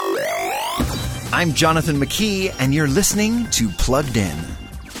I'm Jonathan McKee, and you're listening to Plugged In.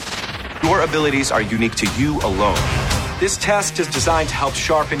 Your abilities are unique to you alone. This test is designed to help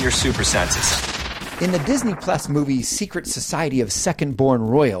sharpen your super senses. In the Disney Plus movie Secret Society of Second-Born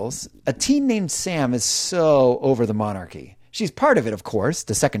Royals, a teen named Sam is so over the monarchy. She's part of it, of course,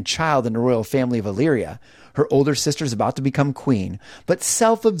 the second child in the royal family of Illyria. Her older sister's about to become queen, but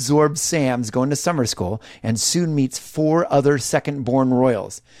self-absorbed Sam's going to summer school and soon meets 4 other second-born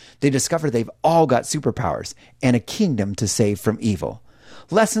royals. They discover they've all got superpowers and a kingdom to save from evil.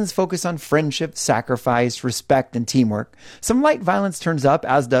 Lessons focus on friendship, sacrifice, respect, and teamwork. Some light violence turns up,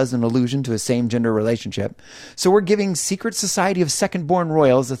 as does an allusion to a same-gender relationship. So we're giving Secret Society of Second-Born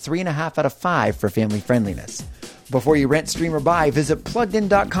Royals a 3.5 out of 5 for family friendliness. Before you rent, stream, or buy, visit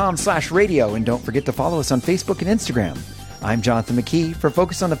pluggedin.com/radio, and don't forget to follow us on Facebook and Instagram. I'm Jonathan McKee for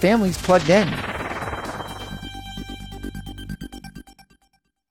Focus on the Family's Plugged In.